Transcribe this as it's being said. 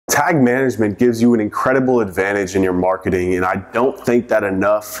Tag management gives you an incredible advantage in your marketing, and I don't think that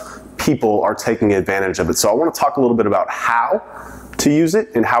enough people are taking advantage of it. So I want to talk a little bit about how to use it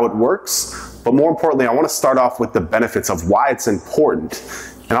and how it works, but more importantly, I want to start off with the benefits of why it's important.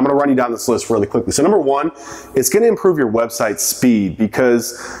 And I'm going to run you down this list really quickly. So number one, it's going to improve your website speed,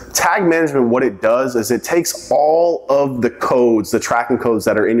 because tag management, what it does is it takes all of the codes, the tracking codes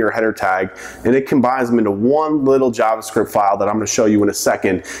that are in your header tag, and it combines them into one little JavaScript file that I'm going to show you in a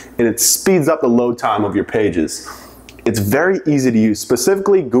second, and it speeds up the load time of your pages. It's very easy to use,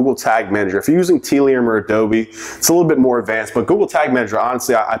 specifically Google Tag Manager. If you're using Tealium or Adobe, it's a little bit more advanced, but Google Tag Manager,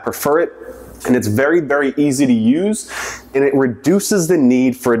 honestly, I prefer it. And it's very, very easy to use, and it reduces the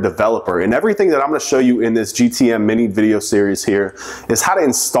need for a developer. And everything that I'm going to show you in this GTM mini video series here is how to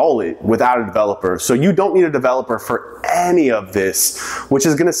install it without a developer. So you don't need a developer for any of this, which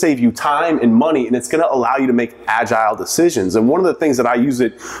is going to save you time and money, and it's going to allow you to make agile decisions. And one of the things that I use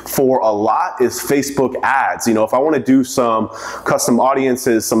it for a lot is Facebook ads. You know, if I want to do some custom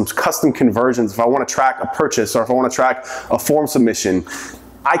audiences, some custom conversions, if I want to track a purchase, or if I want to track a form submission,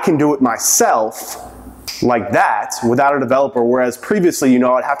 I can do it myself like that without a developer, whereas previously, you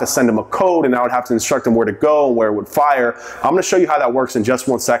know, I'd have to send them a code and I would have to instruct them where to go and where it would fire. I'm going to show you how that works in just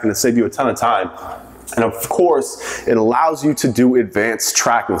 1 second to save you a ton of time. And of course, it allows you to do advanced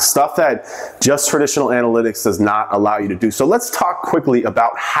tracking, stuff that just traditional analytics does not allow you to do. So let's talk quickly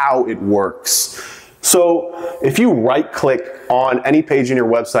about how it works. So if you right click on any page in your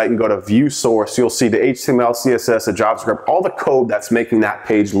website and go to view source, you'll see the HTML, CSS, and JavaScript, all the code that's making that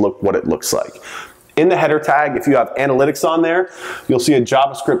page look what it looks like. In the header tag, if you have analytics on there, you'll see a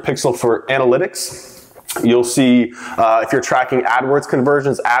JavaScript pixel for analytics. You'll see if you're tracking AdWords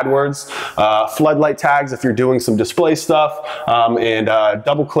conversions, AdWords, floodlight tags if you're doing some display stuff, and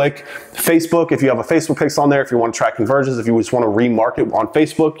double click. Facebook, if you have a Facebook pixel on there, if you want to track conversions, if you just want to remarket on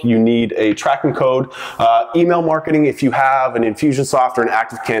Facebook, you need a tracking code. Email marketing, if you have an Infusionsoft or an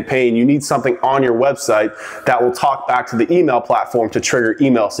ActiveCampaign, you need something on your website that will talk back to the email platform to trigger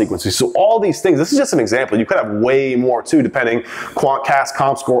email sequences. So all these things, this is just an example. You could have way more too, depending, QuantCast,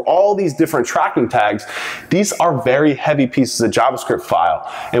 ComScore, all these different tracking tags. These are very heavy pieces of JavaScript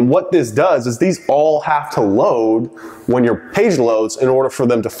file. And what this does is these all have to load when your page loads in order for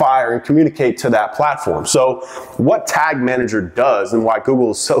them to fire and communicate to that platform. So what Tag Manager does, and why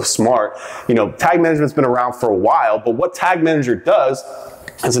Google is so smart, you know, Tag Management's been around for a while, but what Tag Manager does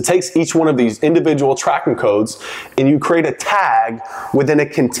is it takes each one of these individual tracking codes and you create a tag within a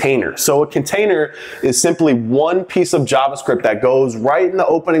container. So a container is simply one piece of JavaScript that goes right in the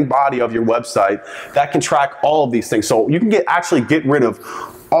opening body of your website that can track all of these things. So you can actually get rid of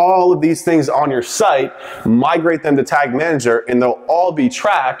all of these things on your site, migrate them to Tag Manager, and they'll all be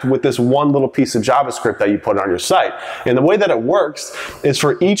tracked with this one little piece of JavaScript that you put on your site. And the way that it works is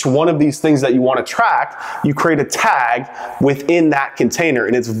for each one of these things that you want to track, you create a tag within that container.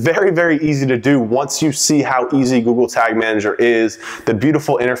 And it's very, very easy to do once you see how easy Google Tag Manager is, the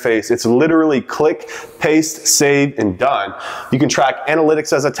beautiful interface. It's literally click, paste, save, and done. You can track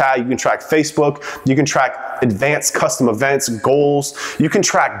analytics as a tag, you can track Facebook, you can track advanced custom events, goals, you can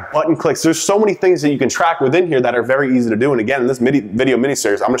track button clicks. There's so many things that you can track within here that are very easy to do. And again, in this video mini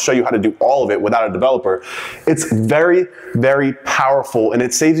series, I'm going to show you how to do all of it without a developer. It's very, very powerful, and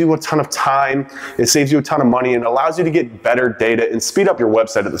it saves you a ton of time. It saves you a ton of money, and allows you to get better data and speed up your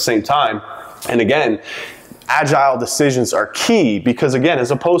website at the same time. And again, agile decisions are key, because again,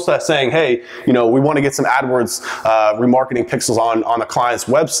 as opposed to saying, hey, you know, we want to get some AdWords remarketing pixels on a client's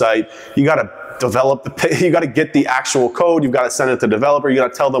website, you got to develop you got to get the actual code, you've got to send it to the developer, you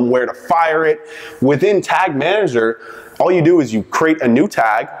got to tell them where to fire it. Within Tag Manager, all you do is you create a new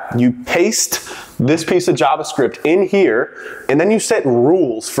tag, you paste this piece of JavaScript in here, and then you set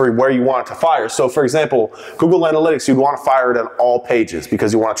rules for where you want it to fire. So for example, Google Analytics, you'd want to fire it on all pages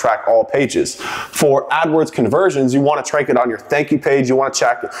because you want to track all pages. For AdWords conversions, you want to track it on your thank you page, you want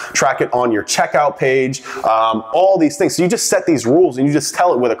to track it on your checkout page, all these things. So you just set these rules and you just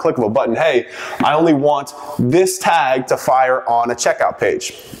tell it with a click of a button, hey, I only want this tag to fire on a checkout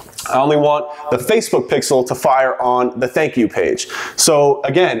page. I only want the Facebook pixel to fire on the thank you page. So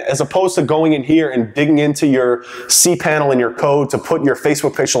again, as opposed to going in here and digging into your cPanel in your code to put your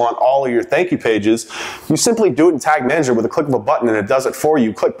Facebook pixel on all of your thank you pages, you simply do it in Tag Manager with a click of a button and it does it for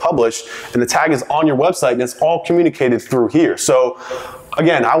you. Click publish and the tag is on your website and it's all communicated through here. So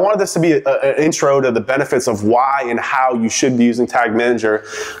again, I wanted this to be an intro to the benefits of why and how you should be using Tag Manager.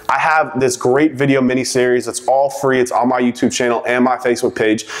 I have this great video mini series. It's all free. It's on my YouTube channel and my Facebook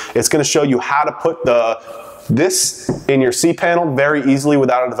page. It's going to show you how to put the this in your cPanel very easily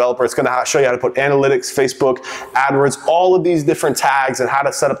without a developer. It's gonna show you how to put analytics, Facebook, AdWords, all of these different tags and how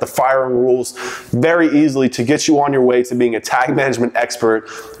to set up the firing rules very easily to get you on your way to being a tag management expert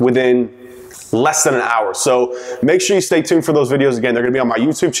within less than an hour. So make sure you stay tuned for those videos. Again, they're gonna be on my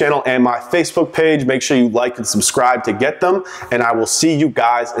YouTube channel and my Facebook page. Make sure you like and subscribe to get them, and I will see you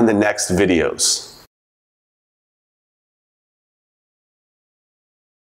guys in the next videos.